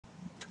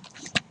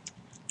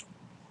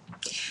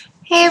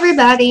Hey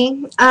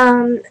everybody,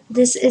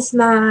 this is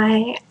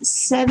my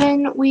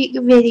 7-week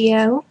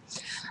video.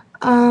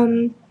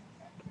 Um,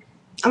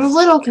 I'm a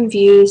little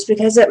confused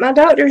because at my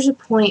doctor's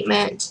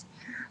appointment,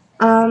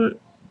 um,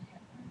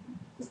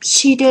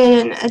 she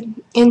did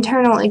an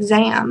internal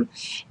exam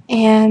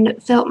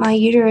and felt my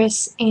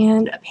uterus,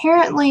 and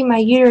apparently my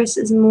uterus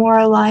is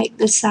more like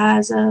the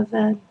size of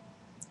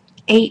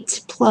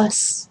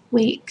 8+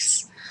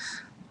 weeks.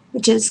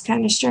 Which is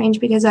kind of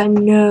strange because I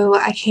know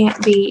I can't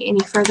be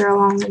any further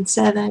along than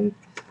 7.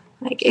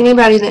 Like,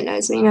 anybody that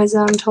knows me knows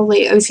that I'm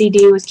totally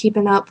OCD with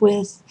keeping up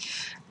with,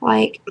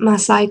 like, my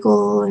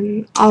cycle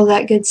and all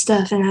that good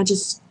stuff, and I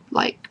just,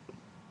 like,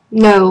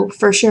 know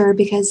for sure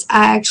because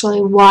I actually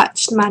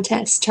watched my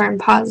test turn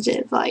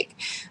positive, like,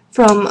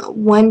 from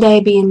one day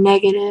being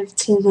negative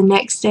to the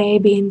next day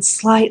being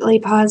slightly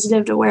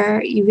positive to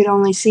where you could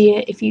only see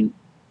it if you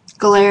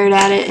glared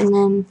at it, and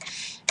then,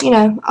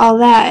 all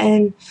that.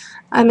 And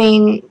I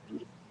mean,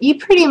 you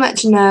pretty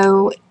much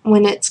know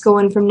when it's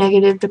going from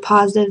negative to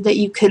positive that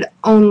you could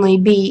only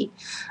be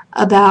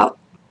about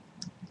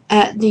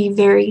at the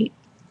very,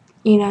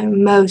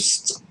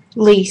 most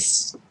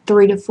least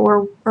 3 to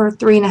 4 or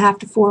 3.5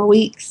 to 4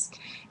 weeks.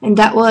 And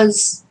that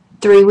was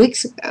 3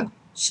 weeks ago.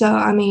 So,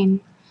 I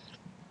mean,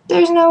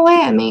 there's no way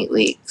I'm 8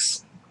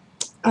 weeks.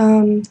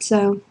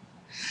 So,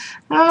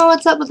 I don't know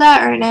what's up with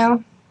that right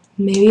now.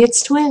 Maybe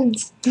it's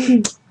twins.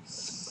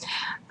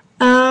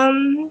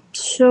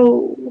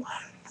 So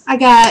I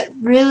got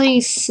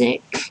really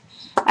sick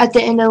at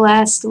the end of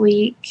last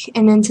week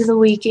and into the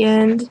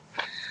weekend.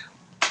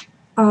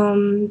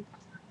 The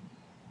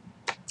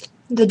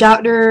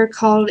doctor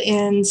called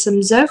in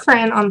some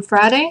Zofran on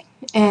Friday,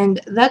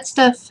 and that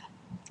stuff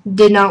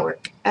did not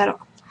work at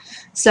all.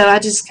 So I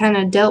just kind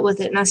of dealt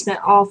with it, and I spent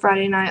all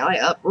Friday night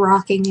like up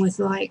rocking with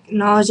like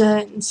nausea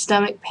and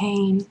stomach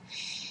pain.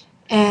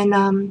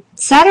 And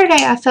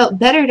Saturday I felt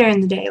better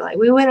during the day. Like,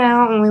 we went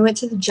out and we went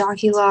to the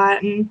jockey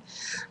lot and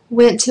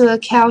went to a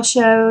cow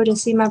show to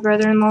see my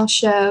brother-in-law's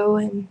show.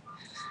 And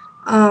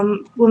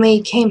when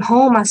we came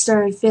home, I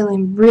started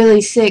feeling really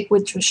sick,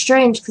 which was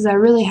strange because I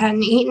really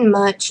hadn't eaten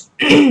much.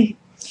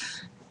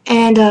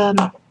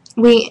 And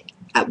we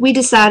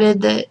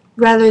decided that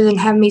rather than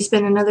have me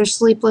spend another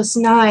sleepless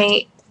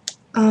night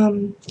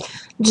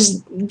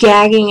just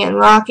gagging and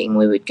rocking,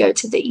 we would go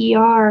to the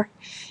ER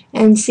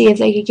and see if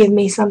they could give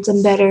me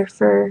something better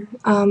for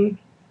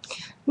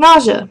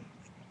nausea.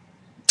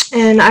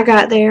 And I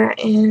got there,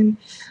 and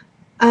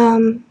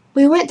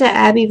we went to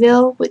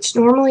Abbeville, which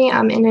normally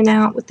I'm in and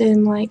out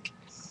within like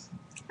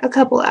a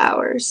couple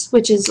hours,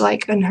 which is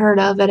like unheard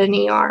of at an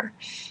ER.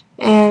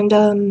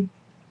 And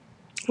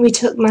we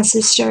took my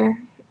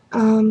sister,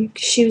 'cause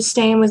she was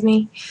staying with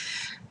me,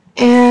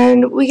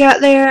 and we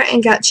got there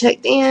and got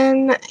checked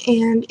in,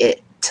 and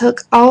it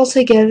took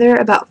altogether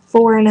about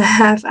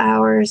 4.5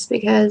 hours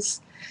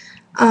because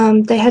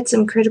they had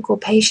some critical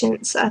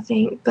patients, I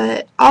think.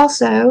 But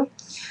also,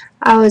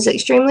 I was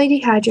extremely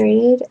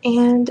dehydrated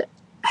and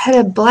had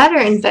a bladder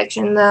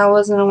infection that I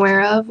wasn't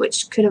aware of,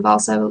 which could have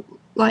also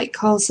like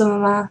caused some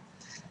of my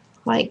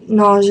like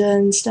nausea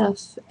and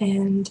stuff,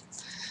 and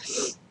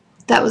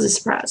that was a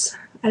surprise.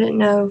 I didn't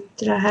know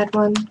that I had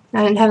one.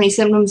 I didn't have any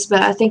symptoms,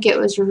 but I think it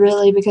was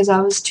really because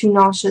I was too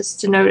nauseous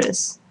to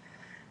notice.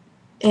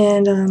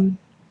 And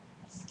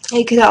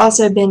it could have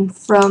also been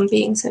from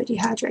being so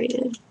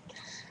dehydrated.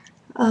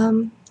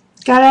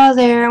 Got out of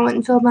there, I went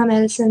and filled my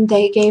medicine.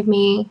 They gave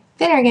me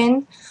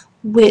Phenergan,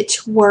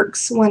 which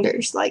works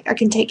wonders. Like, I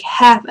can take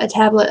half a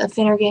tablet of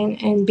Phenergan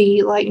and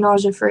be like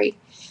nausea free,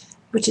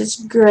 which is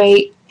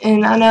great.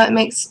 And I know it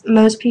makes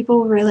most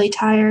people really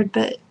tired,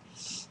 but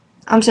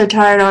I'm so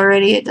tired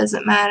already it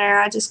doesn't matter.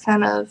 I just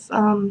kind of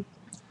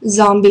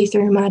zombie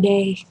through my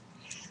day.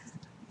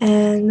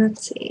 And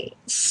let's see,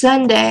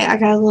 Sunday I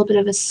got a little bit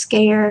of a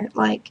scare.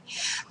 Like,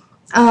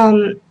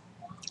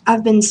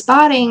 I've been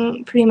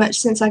spotting pretty much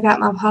since I got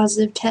my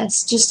positive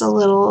test, just a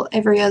little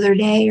every other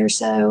day or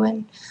so,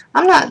 and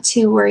I'm not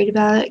too worried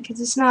about it because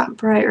it's not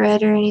bright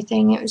red or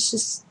anything. It was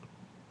just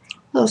a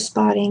little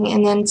spotting.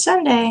 And then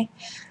Sunday,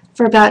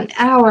 for about an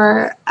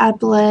hour, I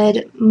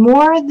bled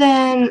more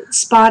than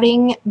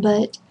spotting,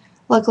 but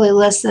luckily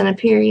less than a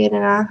period.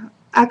 And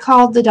I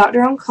called the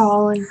doctor on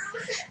call, and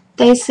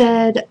they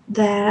said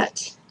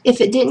that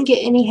if it didn't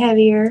get any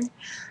heavier,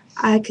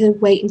 I could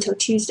wait until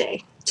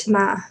Tuesday to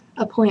my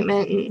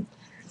appointment, and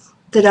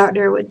the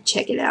doctor would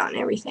check it out and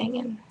everything.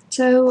 And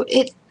so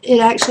it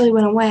actually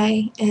went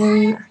away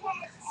in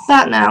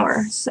about an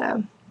hour.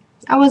 So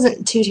I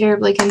wasn't too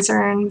terribly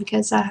concerned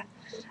because I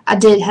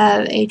did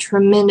have a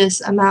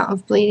tremendous amount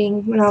of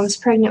bleeding when I was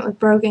pregnant with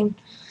Brogan.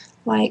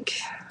 Like,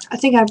 I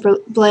think I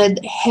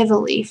bled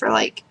heavily for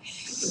like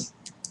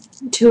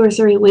 2 or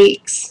 3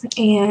 weeks,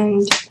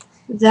 and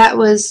that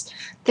was,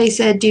 they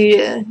said, due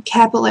to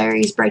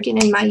capillaries breaking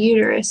in my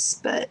uterus,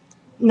 but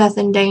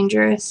nothing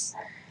dangerous.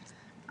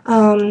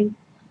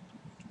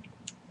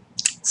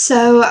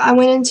 So I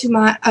went into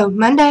my,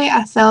 Monday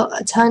I felt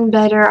a ton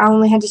better. I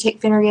only had to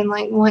take Phenergan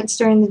like once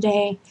during the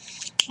day,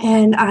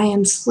 and I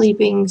am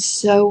sleeping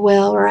so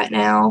well right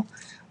now,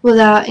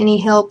 without any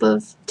help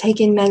of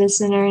taking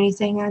medicine or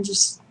anything. I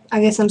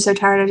guess I'm so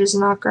tired I just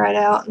knock right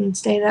out and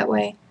stay that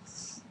way.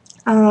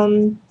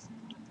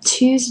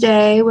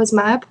 Tuesday was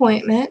my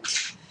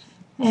appointment,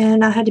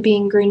 and I had to be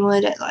in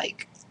Greenwood at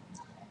like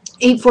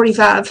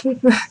 8:45,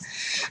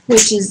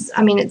 which is,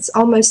 I mean, it's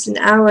almost an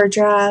hour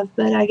drive,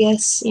 but I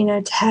guess, you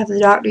know, to have the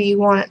doctor you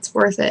want, it's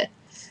worth it.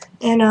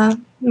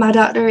 And my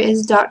doctor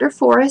is Dr.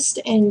 Forrest,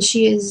 and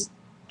she is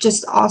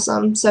just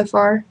awesome so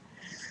far.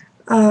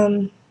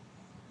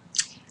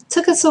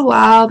 Took us a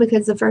while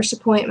because the first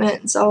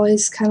appointment is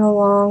always kind of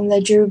long.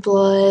 They drew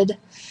blood,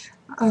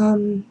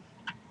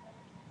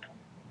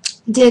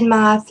 did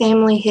my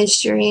family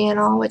history and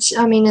all, which,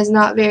 I mean, is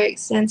not very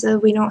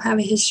extensive. We don't have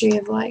a history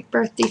of, like,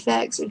 birth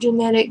defects or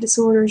genetic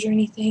disorders or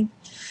anything,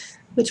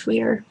 which we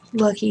are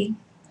lucky.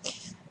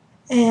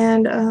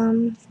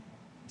 And,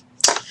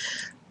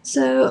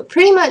 so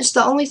pretty much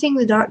the only thing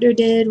the doctor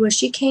did was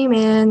she came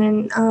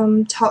in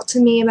and talked to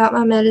me about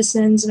my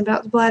medicines and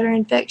about the bladder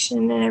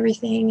infection and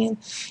everything, and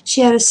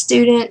she had a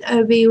student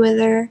OB with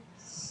her.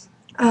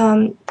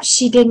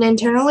 She did an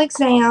internal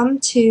exam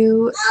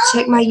to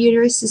check my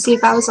uterus to see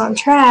if I was on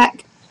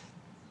track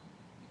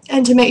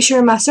and to make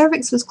sure my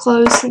cervix was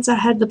closed since I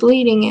had the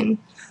bleeding, and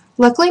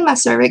luckily my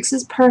cervix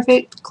is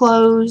perfect,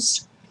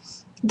 closed.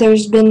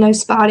 There's been no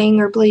spotting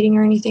or bleeding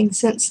or anything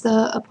since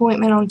the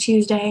appointment on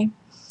Tuesday.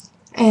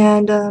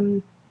 And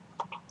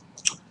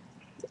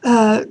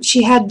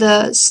she had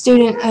the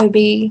student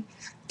OB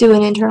do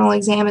an internal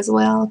exam as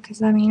well,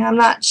 because, I mean, I'm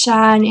not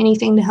shy in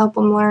anything to help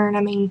them learn.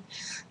 I mean,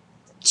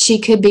 she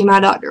could be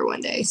my doctor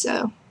one day,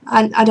 so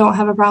I don't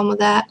have a problem with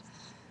that.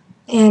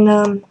 And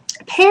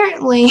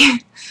apparently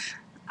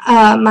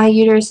my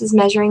uterus is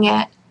measuring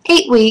at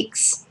 8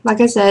 weeks,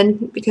 like I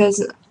said,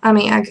 because, I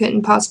mean, I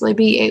couldn't possibly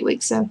be 8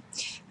 weeks, so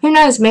who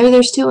knows, maybe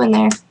there's 2 in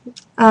there.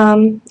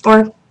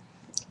 Or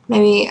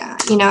maybe,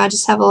 you know, I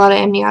just have a lot of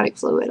amniotic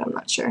fluid, I'm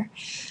not sure.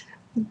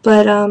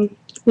 But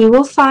we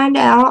will find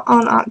out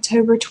on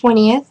October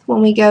 20th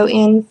when we go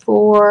in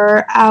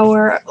for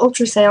our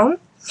ultrasound.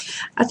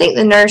 I think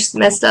the nurse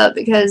messed up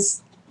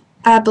because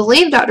I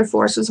believe Dr.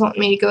 Forrest was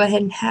wanting me to go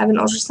ahead and have an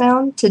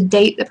ultrasound to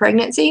date the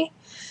pregnancy.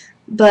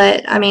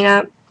 But, I mean,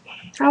 I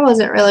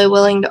wasn't really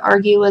willing to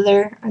argue with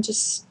her. I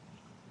just,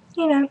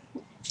 you know,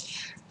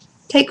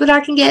 take what I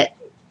can get.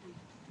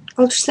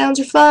 Ultrasounds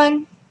are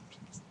fun.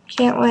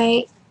 Can't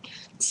wait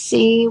to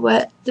see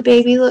what the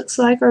baby looks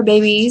like, or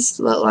babies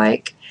look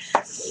like.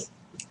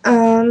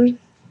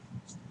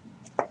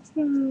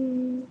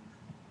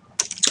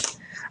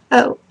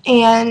 Oh,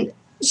 and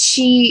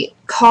she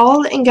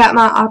called and got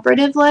my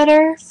operative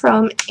letter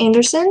from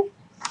Anderson,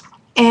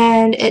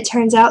 and it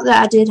turns out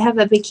that I did have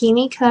a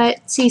bikini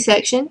cut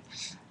C-section,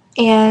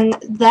 and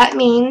that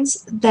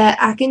means that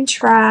I can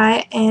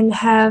try and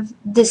have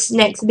this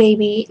next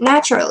baby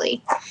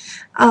naturally,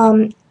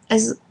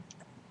 as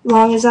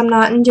long as I'm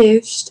not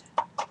induced.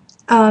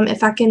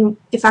 If I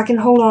can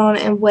hold on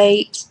and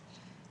wait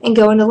and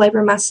go into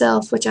labor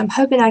myself, which I'm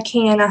hoping I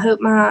can. I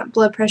hope my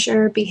blood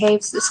pressure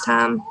behaves this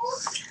time.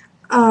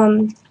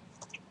 I'm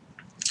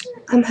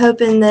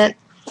hoping that,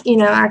 you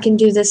know, I can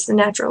do this the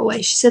natural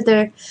way. She said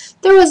there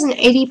was an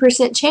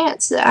 80%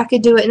 chance that I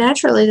could do it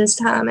naturally this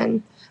time,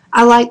 and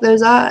I like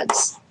those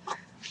odds.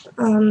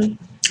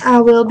 I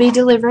will be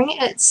delivering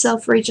at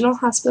Self Regional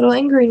Hospital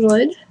in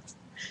Greenwood,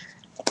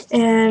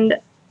 and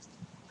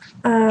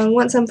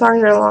once I'm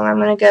farther along, I'm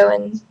going to go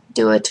and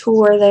do a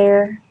tour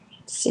there,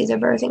 see the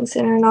birthing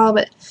center and all,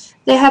 but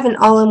they have an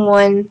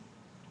all-in-one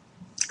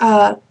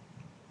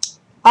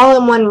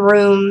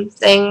room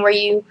thing where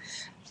you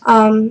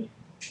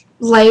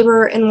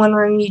labor in one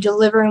room, you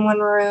deliver in one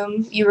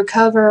room, you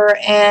recover,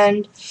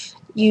 and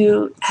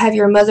you have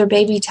your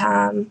mother-baby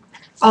time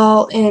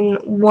all in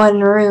one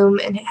room,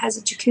 and it has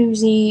a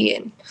jacuzzi,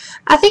 and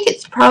I think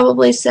it's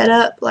probably set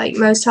up like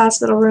most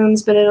hospital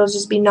rooms, but it'll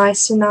just be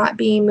nice to not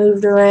be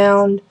moved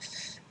around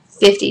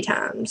 50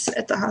 times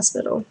at the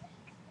hospital.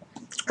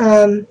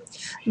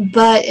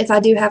 But if I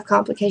do have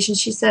complications,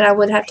 she said I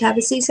would have to have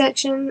a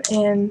C-section,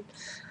 and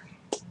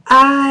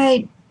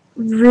I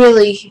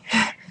really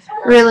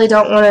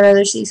don't want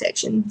another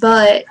C-section,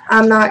 but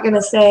I'm not going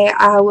to say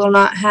I will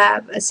not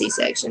have a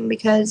C-section,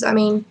 because, I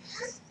mean,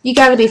 you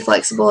got to be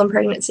flexible in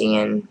pregnancy,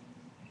 and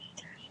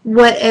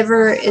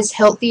whatever is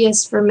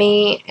healthiest for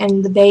me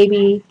and the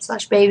baby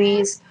 /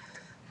 babies,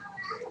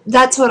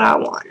 that's what I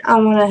want. I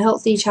want a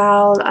healthy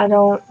child. I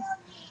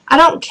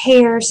don't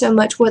care so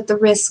much what the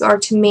risks are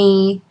to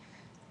me,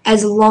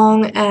 as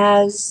long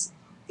as,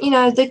 you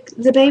know,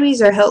 the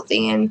babies are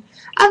healthy. And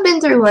I've been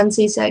through one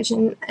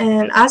C-section,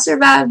 and I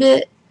survived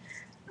it,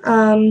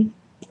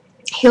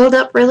 healed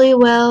up really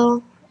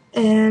well,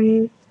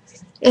 and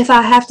if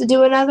I have to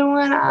do another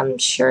one, I'm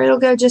sure it'll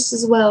go just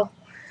as well.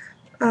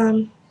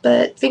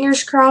 But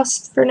fingers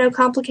crossed for no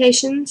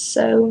complications,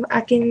 so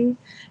I can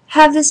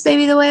have this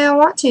baby the way I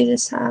want to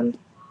this time.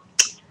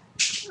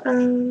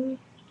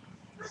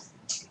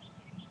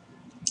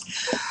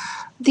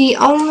 The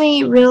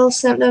only real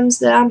symptoms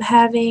that I'm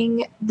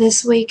having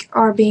this week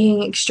are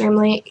being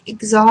extremely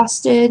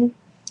exhausted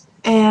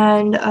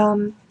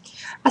and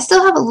I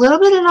still have a little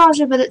bit of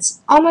nausea, but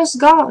it's almost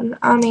gone.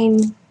 I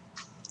mean,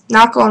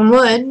 knock on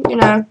wood, you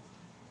know.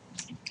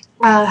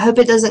 I hope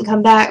it doesn't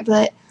come back,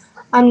 but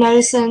I'm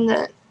noticing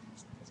that,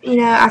 you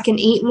know, I can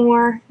eat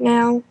more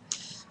now.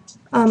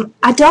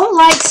 I don't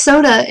like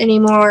soda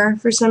anymore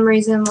for some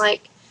reason.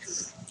 Like,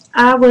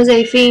 I was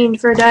a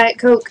fiend for Diet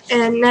Coke,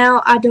 and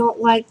now I don't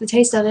like the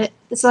taste of it.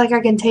 It's like I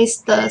can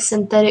taste the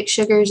synthetic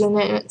sugars in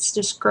it, and it's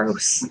just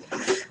gross.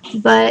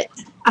 But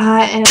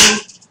I am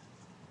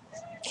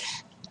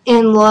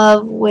in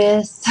love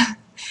with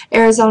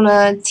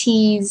Arizona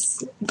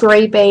Tea's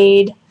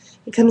Grapeade.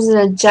 It comes in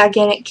a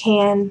gigantic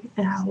can,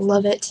 and I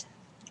love it.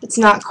 It's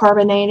not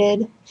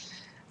carbonated.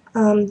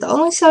 The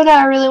only soda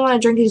I really want to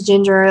drink is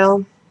ginger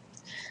ale.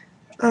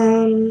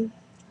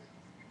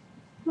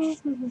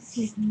 Let's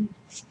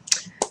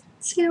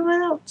see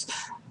what else.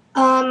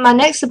 My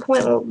next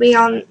appointment will be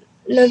on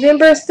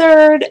November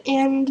 3rd,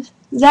 and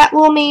that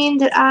will mean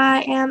that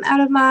I am out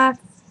of my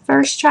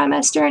first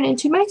trimester and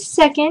into my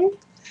second,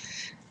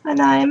 and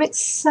I am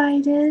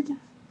excited.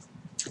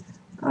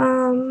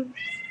 And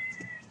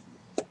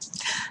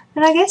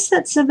I guess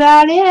that's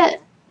about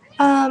it.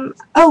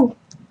 Oh,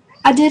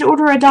 I did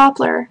order a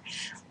Doppler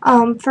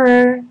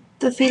for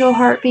the fetal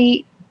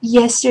heartbeat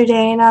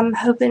yesterday, and I'm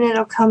hoping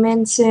it'll come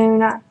in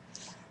soon. I'm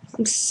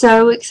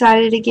so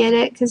excited to get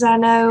it because I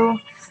know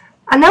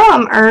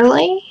I'm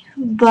early,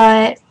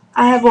 but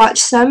I have watched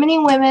so many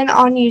women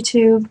on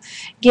YouTube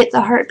get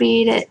the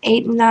heartbeat at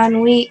 8 and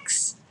 9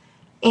 weeks,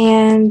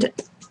 and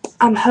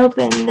I'm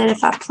hoping that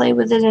if I play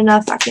with it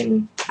enough, I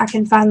can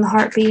find the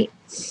heartbeat,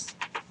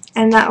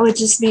 and that would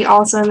just be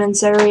awesome and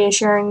so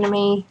reassuring to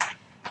me.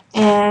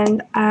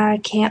 And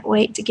I can't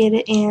wait to get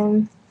it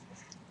in.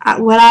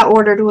 What I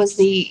ordered was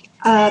the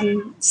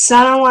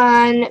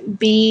Sonoline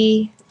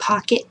B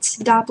Pocket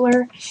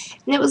Doppler,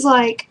 and it was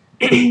like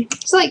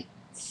it's like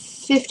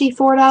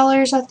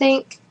 $54, I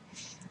think,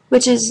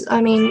 which is,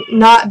 I mean,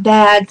 not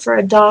bad for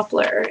a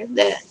Doppler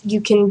that you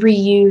can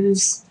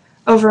reuse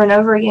over and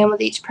over again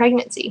with each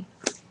pregnancy.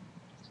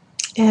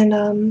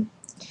 And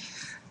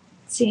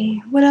let's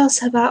see, what else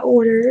have I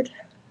ordered?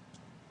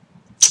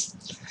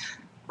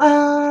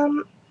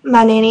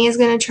 My nanny is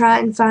going to try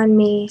and find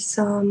me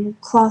some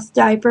cloth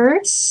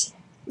diapers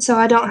so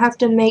I don't have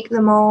to make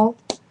them all.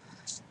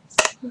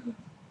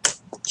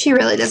 She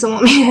really doesn't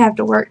want me to have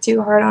to work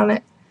too hard on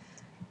it.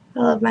 I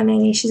love my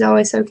nanny. She's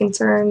always so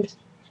concerned.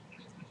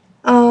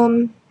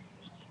 What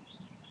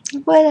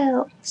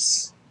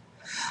else?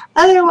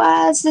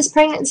 Otherwise, this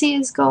pregnancy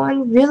is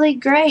going really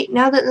great.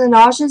 Now that the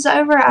nausea's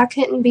over, I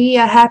couldn't be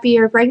a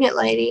happier pregnant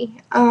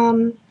lady.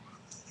 Oh,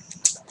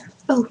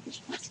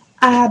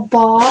 I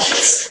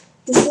bought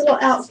this little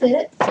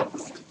outfit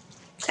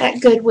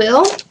at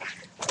Goodwill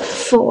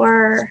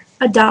for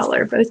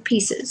 $1, both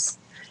pieces.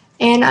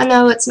 And I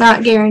know it's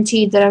not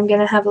guaranteed that I'm going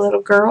to have a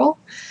little girl,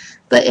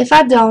 but if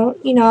I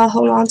don't, you know, I'll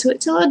hold on to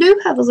it till I do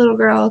have a little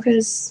girl,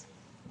 because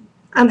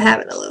I'm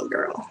having a little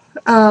girl.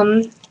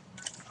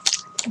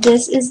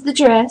 This is the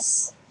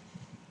dress.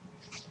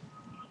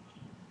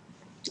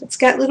 It's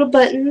got little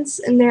buttons,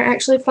 and they're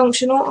actually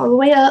functional all the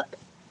way up.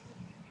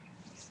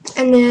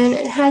 And then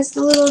it has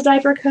the little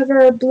diaper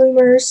cover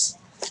bloomers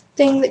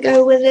thing that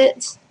go with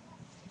it.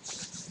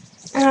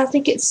 And I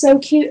think it's so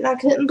cute, and I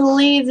couldn't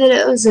believe that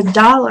it was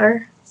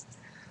 $1.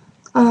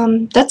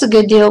 That's a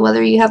good deal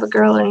whether you have a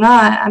girl or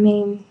not. I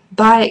mean,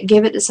 buy it,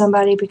 give it to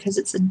somebody because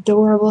it's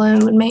adorable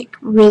and would make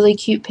really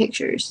cute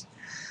pictures.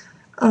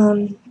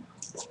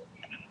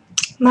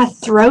 My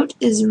throat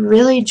is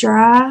really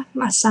dry.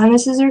 My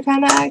sinuses are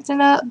kind of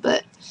acting up,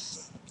 but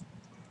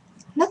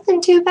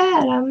nothing too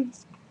bad. I'm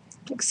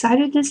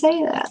excited to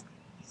say that.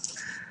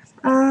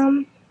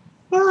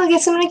 Well, I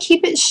guess I'm going to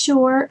keep it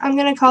short. I'm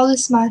going to call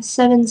this my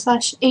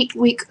 7/8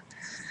 week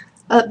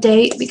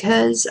update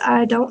because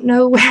I don't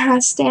know where I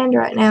stand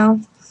right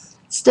now.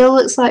 Still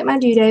looks like my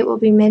due date will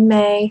be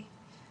mid-May,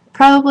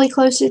 probably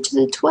closer to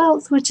the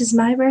 12th, which is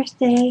my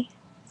birthday,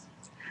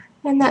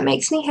 and that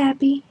makes me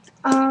happy.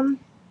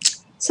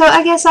 So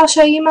I guess I'll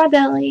show you my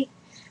belly,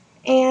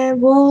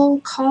 and we'll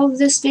call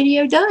this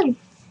video done.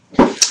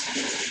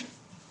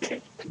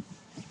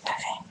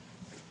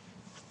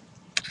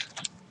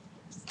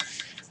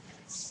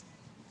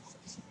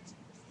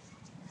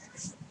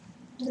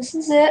 This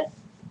is it.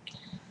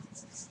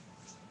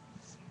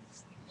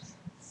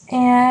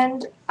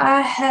 And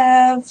I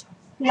have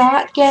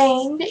not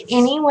gained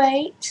any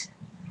weight.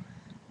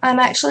 I'm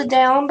actually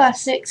down by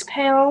 6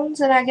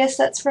 pounds, and I guess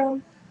that's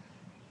from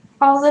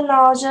all the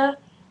nausea,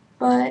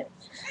 but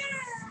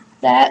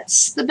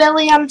that's the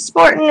belly I'm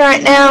sporting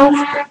right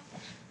now.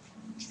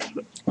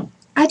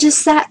 I just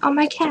sat on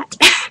my cat.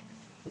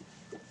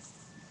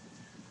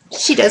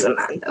 She doesn't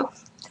mind though.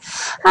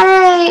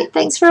 Alright,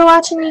 thanks for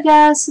watching, you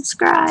guys.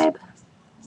 Subscribe.